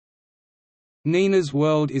Nina's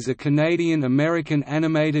World is a Canadian-American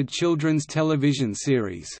animated children's television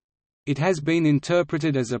series. It has been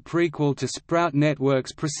interpreted as a prequel to Sprout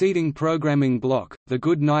Network's preceding programming block, The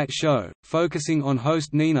Good Night Show, focusing on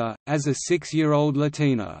host Nina, as a 6-year-old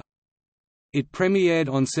Latina. It premiered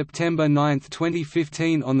on September 9,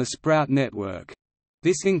 2015 on the Sprout Network.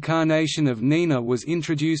 This incarnation of Nina was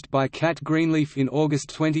introduced by Kat Greenleaf in August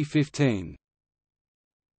 2015.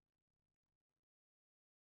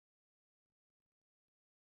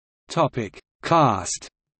 Cast: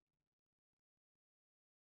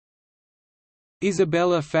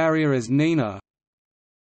 Isabella Farrier as Nina,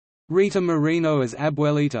 Rita Moreno as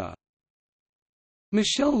Abuelita,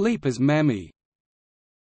 Michelle Leap as Mammy,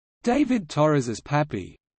 David Torres as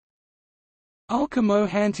Pappy, Ulka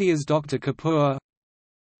Mohanty as Dr. Kapoor,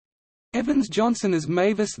 Evans Johnson as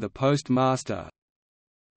Mavis the Postmaster,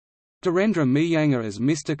 Dhirendra Miyanga as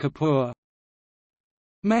Mr. Kapoor,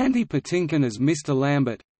 Mandy Patinkin as Mr.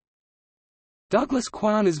 Lambert, Douglas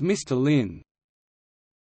Kwan as Mr. Lin,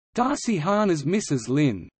 Darcy Hahn as Mrs.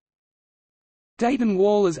 Lin, Dayton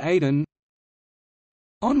Wall as Aidan,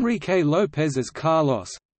 Enrique Lopez as Carlos,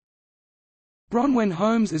 Bronwyn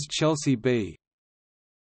Holmes as Chelsea B,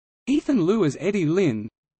 Ethan Liu as Eddie Lin,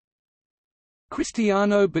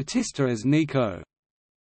 Cristiano Batista as Nico,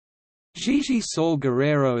 Gigi Saul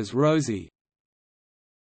Guerrero as Rosie,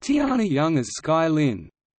 Tiana Young as Sky Lin,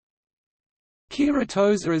 Kira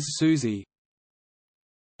Tozer as Susie,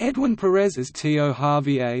 Edwin Perez as Tio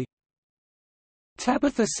Javier,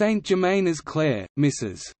 Tabitha St. Germain as Claire,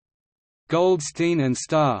 Mrs. Goldstein and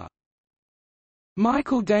Star,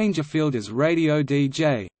 Michael Dangerfield as Radio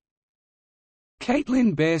DJ,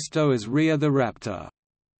 Caitlin Bairstow as Rhea the Raptor.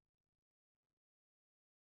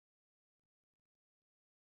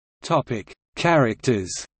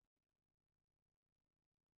 Characters.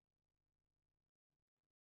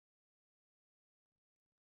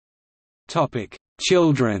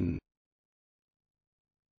 Children.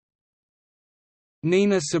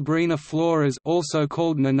 Nina Sabrina Flores, also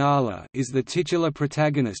called Nanala, is the titular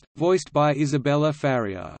protagonist, voiced by Isabella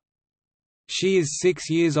Farrier. She is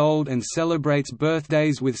 6 years old and celebrates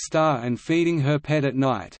birthdays with Star and feeding her pet at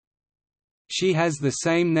night. She has the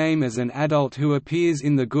same name as an adult who appears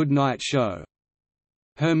in The Good Night Show.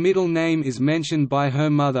 Her middle name is mentioned by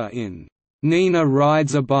her mother in Nina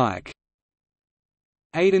Rides a Bike.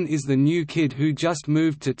 Aidan is the new kid who just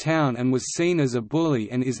moved to town and was seen as a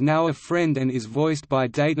bully and is now a friend and is voiced by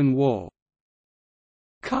Dayton Wall.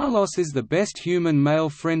 Carlos is the best human male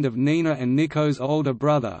friend of Nina and Nico's older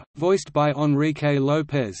brother, voiced by Enrique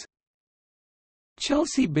Lopez.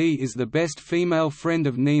 Chelsea B is the best female friend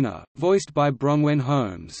of Nina, voiced by Bronwyn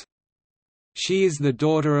Holmes. She is the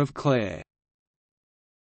daughter of Claire.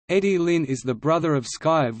 Eddie Lin is the brother of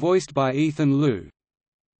Sky, voiced by Ethan Liu.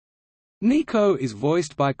 Nico is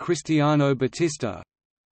voiced by Cristiano Batista.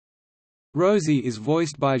 Rosie is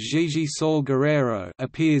voiced by Gigi Saul Guerrero,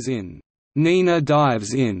 appears in Nina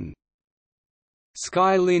Dives In.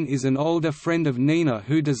 Sky Lin is an older friend of Nina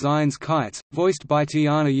who designs kites, voiced by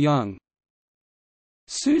Tiana Young.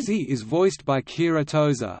 Susie is voiced by Kira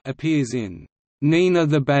Tozer, appears in Nina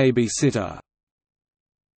the Babysitter.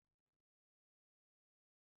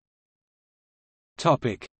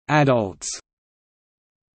 Adults.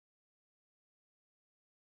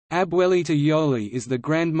 Abuelita Yoli is the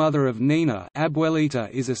grandmother of Nina.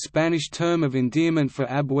 Abuelita is a Spanish term of endearment for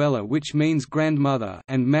abuela, which means grandmother,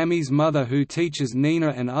 and Mammy's mother who teaches Nina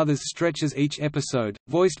and others stretches each episode,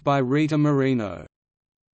 voiced by Rita Moreno.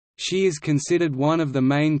 She is considered one of the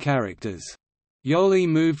main characters. Yoli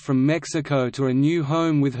moved from Mexico to a new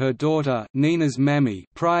home with her daughter, Nina's Mammy,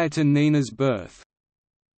 prior to Nina's birth.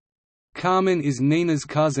 Carmen is Nina's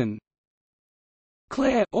cousin.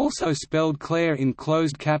 Claire, also spelled Claire in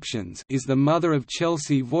closed captions, is the mother of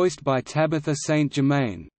Chelsea, voiced by Tabitha St.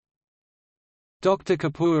 Germain. Dr.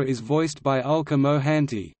 Kapoor is voiced by Ulka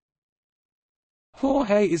Mohanty.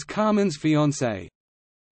 Jorge is Carmen's fiancé.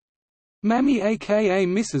 Mammy aka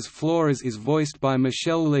Mrs. Flores is voiced by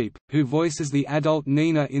Michelle Leap, who voices the adult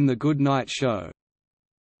Nina in The Good Night Show.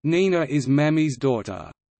 Nina is Mammy's daughter.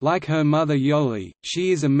 Like her mother Yoli,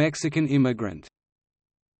 she is a Mexican immigrant.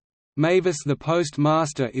 Mavis the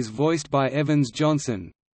Postmaster is voiced by Evans Johnson.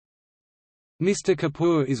 Mr.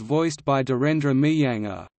 Kapoor is voiced by Dhirendra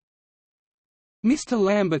Miyanga. Mr.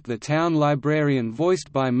 Lambert the Town Librarian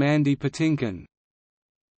voiced by Mandy Patinkin.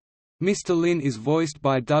 Mr. Lin is voiced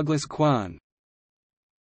by Douglas Kwan.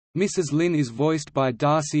 Mrs. Lin is voiced by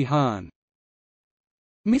Darcy Hahn.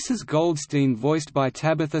 Mrs. Goldstein voiced by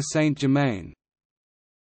Tabitha St. Germain.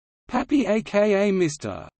 Pappy aka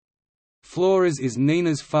Mr. Flores is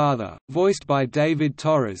Nina's father, voiced by David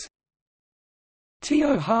Torres.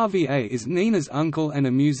 Tio Harvey A is Nina's uncle and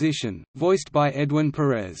a musician, voiced by Edwin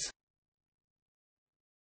Perez.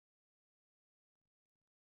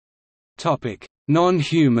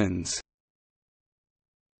 Non-humans.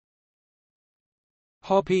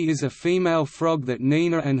 Hoppy is a female frog that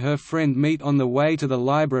Nina and her friend meet on the way to the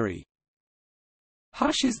library.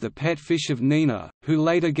 Hush is the pet fish of Nina, who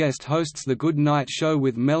later guest hosts The Good Night Show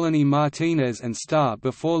with Melanie Martinez and Star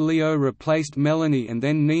before Leo replaced Melanie and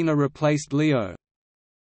then Nina replaced Leo.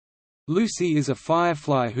 Lucy is a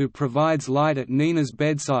firefly who provides light at Nina's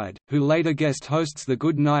bedside, who later guest hosts The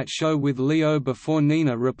Good Night Show with Leo before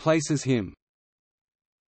Nina replaces him.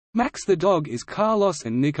 Max the dog is Carlos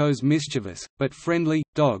and Nico's mischievous, but friendly,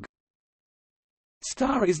 dog.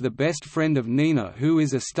 Star is the best friend of Nina, who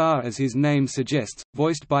is a star as his name suggests,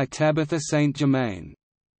 voiced by Tabitha St. Germain.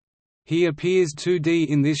 He appears 2D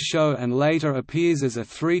in this show and later appears as a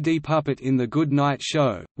 3D puppet in The Good Night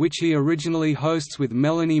Show, which he originally hosts with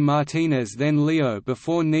Melanie Martinez then Leo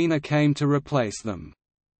before Nina came to replace them.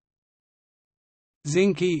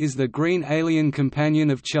 Zinky is the green alien companion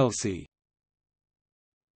of Chelsea.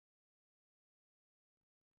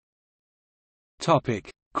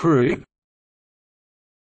 Crew.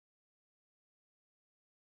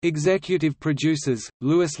 Executive producers,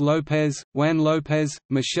 Luis Lopez, Juan Lopez,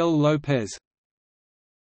 Michelle Lopez.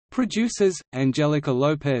 Producers, Angelica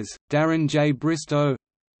Lopez, Darren J. Bristow.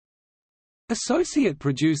 Associate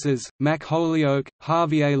producers, Mac Holyoke,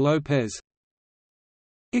 Javier Lopez.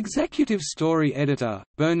 Executive story editor,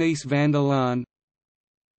 Bernice Vanderlaan.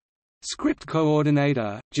 Script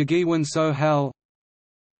coordinator, Jagiwan Sohal.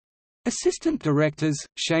 Assistant directors,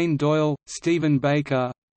 Shane Doyle, Stephen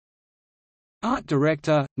Baker. Art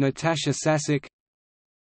director, Natasha Sasek.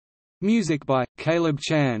 Music by, Caleb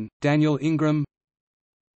Chan, Daniel Ingram.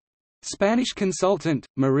 Spanish consultant,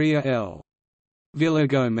 Maria L.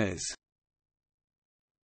 Villagomez.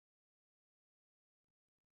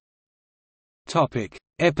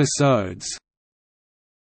 Episodes.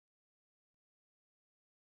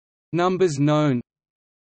 Numbers known.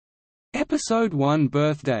 Episode 1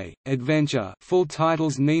 Birthday, Adventure full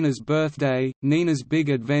titles Nina's Birthday, Nina's Big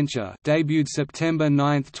Adventure debuted September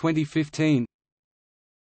 9, 2015.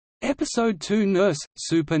 Episode 2 Nurse,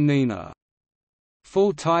 Super Nina.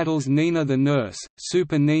 Full titles Nina the Nurse,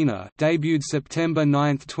 Super Nina debuted September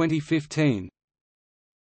 9, 2015.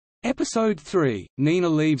 Episode 3, Nina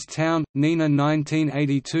Leaves Town, Nina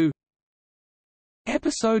 1982.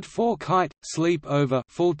 Episode 4 Kite, Sleepover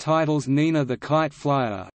full titles Nina the Kite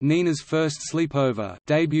Flyer, Nina's First Sleepover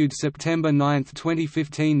debuted September 9,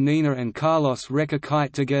 2015. Nina and Carlos wreck a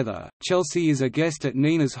kite together, Chelsea is a guest at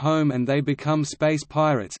Nina's home and they become space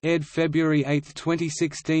pirates aired February 8,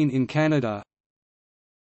 2016 in Canada.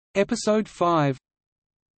 Episode 5.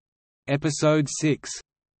 Episode 6.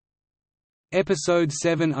 Episode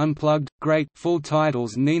 7 Unplugged, Great full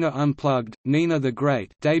titles Nina Unplugged, Nina the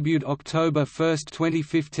Great debuted October 1,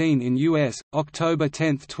 2015 in US, October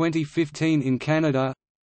 10, 2015 in Canada.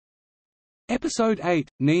 Episode 8,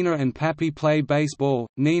 Nina and Pappy Play Baseball,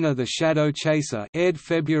 Nina the Shadow Chaser aired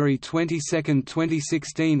February 22,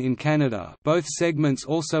 2016 in Canada. Both segments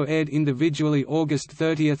also aired individually August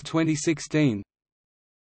 30, 2016.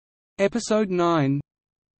 Episode 9.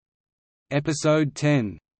 Episode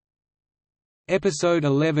 10. Episode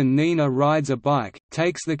 11 Nina Rides a Bike,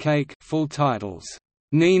 Takes the Cake full titles,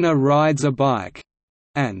 Nina Rides a Bike,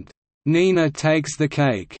 and Nina Takes the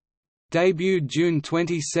Cake, debuted June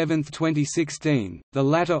 27, 2016, the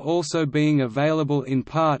latter also being available in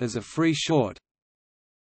part as a free short.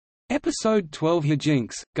 Episode 12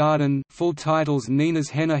 Hijinks, Garden full titles Nina's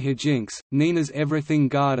Henna Hijinks, Nina's Everything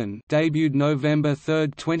Garden debuted November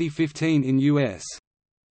 3, 2015 in US.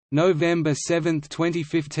 November 7,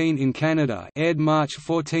 2015 in Canada aired March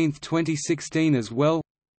 14, 2016 as well.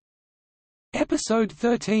 Episode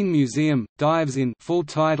 13 Museum, Dives In full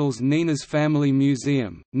titles Nina's Family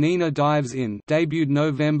Museum, Nina Dives In debuted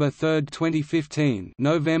November 3, 2015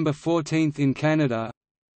 November 14 in Canada.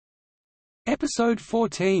 Episode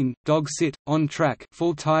 14, Dog Sit, On Track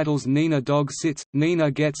full titles Nina Dog Sits, Nina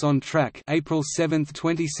Gets on Track April 7,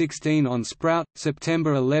 2016 on Sprout,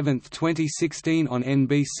 September 11, 2016 on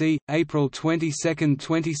NBC, April 22,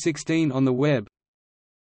 2016 on the web.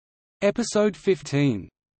 Episode 15.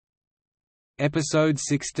 Episode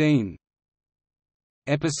 16.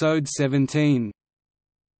 Episode 17.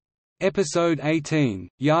 Episode 18,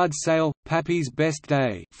 Yard Sale, Pappy's Best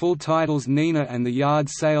Day full titles Nina and the Yard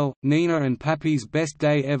Sale, Nina and Pappy's Best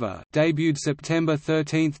Day Ever debuted September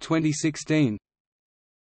 13, 2016.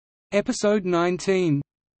 Episode 19.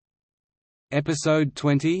 Episode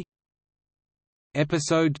 20.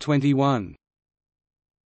 Episode 21.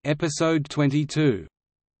 Episode 22.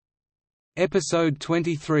 Episode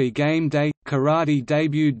 23 Game Day – Karate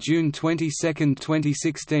debuted June 22,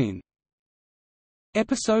 2016.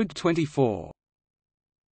 Episode 24.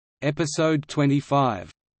 Episode 25.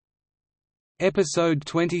 Episode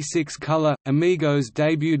 26 Color – Amigos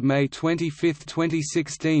debuted May 25,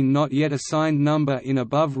 2016. Not yet assigned number in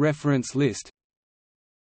above reference list.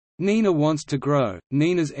 Nina Wants to Grow,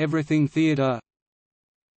 Nina's Everything Theater,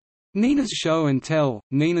 Nina's Show and Tell,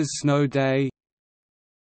 Nina's Snow Day,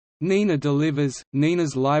 Nina Delivers,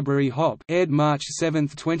 Nina's Library Hop aired March 7,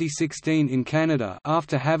 2016 in Canada.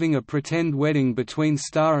 After having a pretend wedding between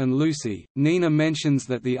Star and Lucy, Nina mentions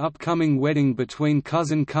that the upcoming wedding between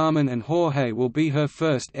cousin Carmen and Jorge will be her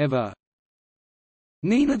first ever.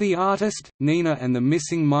 Nina the Artist, Nina and the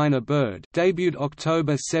Missing Minor Bird debuted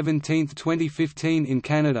October 17, 2015 in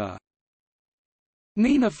Canada.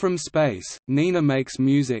 Nina from Space, Nina Makes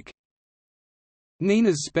Music.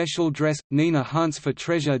 Nina's Special Dress, Nina Hunts for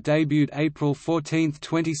Treasure debuted April 14,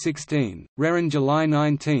 2016, Reran July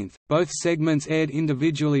 19, both segments aired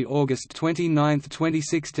individually August 29,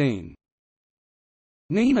 2016.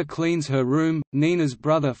 Nina Cleans Her Room, Nina's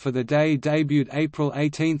Brother for the Day debuted April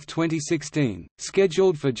 18, 2016,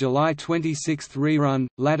 scheduled for July 26 rerun,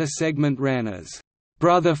 latter segment ran as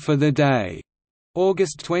Brother for the Day,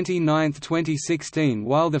 August 29, 2016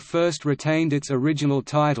 while the first retained its original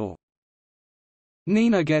title.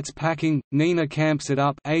 Nina Gets Packing, Nina Camps It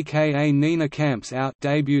Up aka Nina Camps Out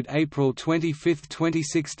debuted April 25,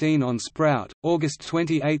 2016 on Sprout, August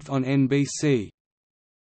 28 on NBC.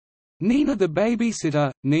 Nina the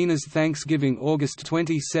Babysitter, Nina's Thanksgiving August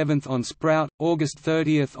 27 on Sprout, August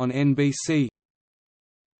 30 on NBC.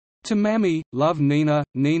 To Mammy, Love Nina,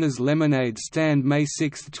 Nina's Lemonade Stand May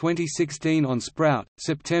 6, 2016 on Sprout,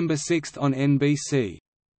 September 6 on NBC.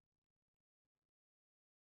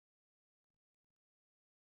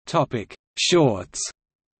 Shorts.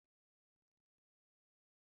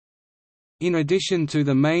 In addition to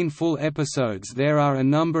the main full episodes, there are a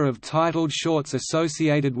number of titled shorts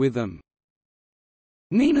associated with them.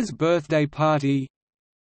 Nina's Birthday Party,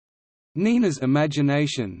 Nina's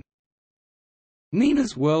Imagination,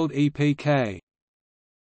 Nina's World EPK,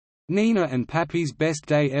 Nina and Pappy's Best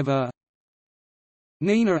Day Ever,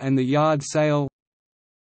 Nina and the Yard Sale,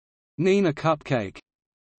 Nina Cupcake.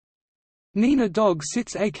 Nina Dog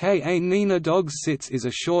Sits aka Nina Dogs Sits is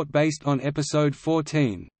a short based on episode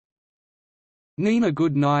 14. Nina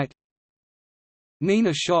Good Night,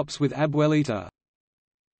 Nina Shops with Abuelita,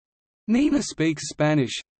 Nina Speaks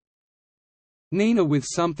Spanish, Nina with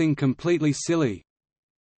Something Completely Silly,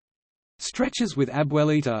 Stretches with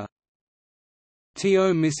Abuelita,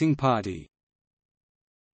 T.O. Missing Party.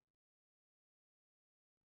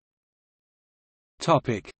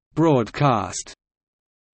 Broadcast.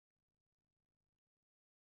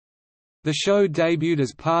 The show debuted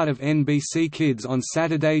as part of NBC Kids on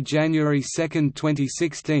Saturday, January 2,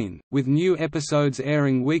 2016, with new episodes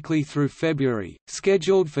airing weekly through February,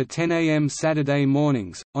 scheduled for 10 a.m. Saturday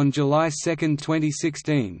mornings. On July 2,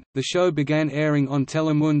 2016, the show began airing on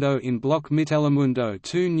Telemundo in Block Mi Telemundo,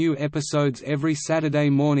 2 new episodes every Saturday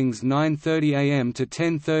mornings 9:30 a.m. to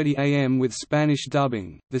 10:30 a.m. with Spanish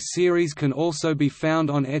dubbing. The series can also be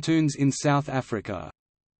found on iTunes in South Africa.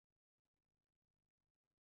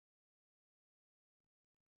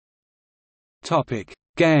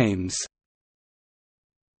 Games.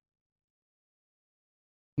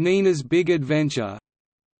 Nina's Big Adventure,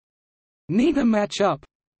 Nina Matchup,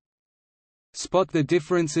 Spot the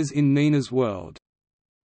Differences in Nina's World.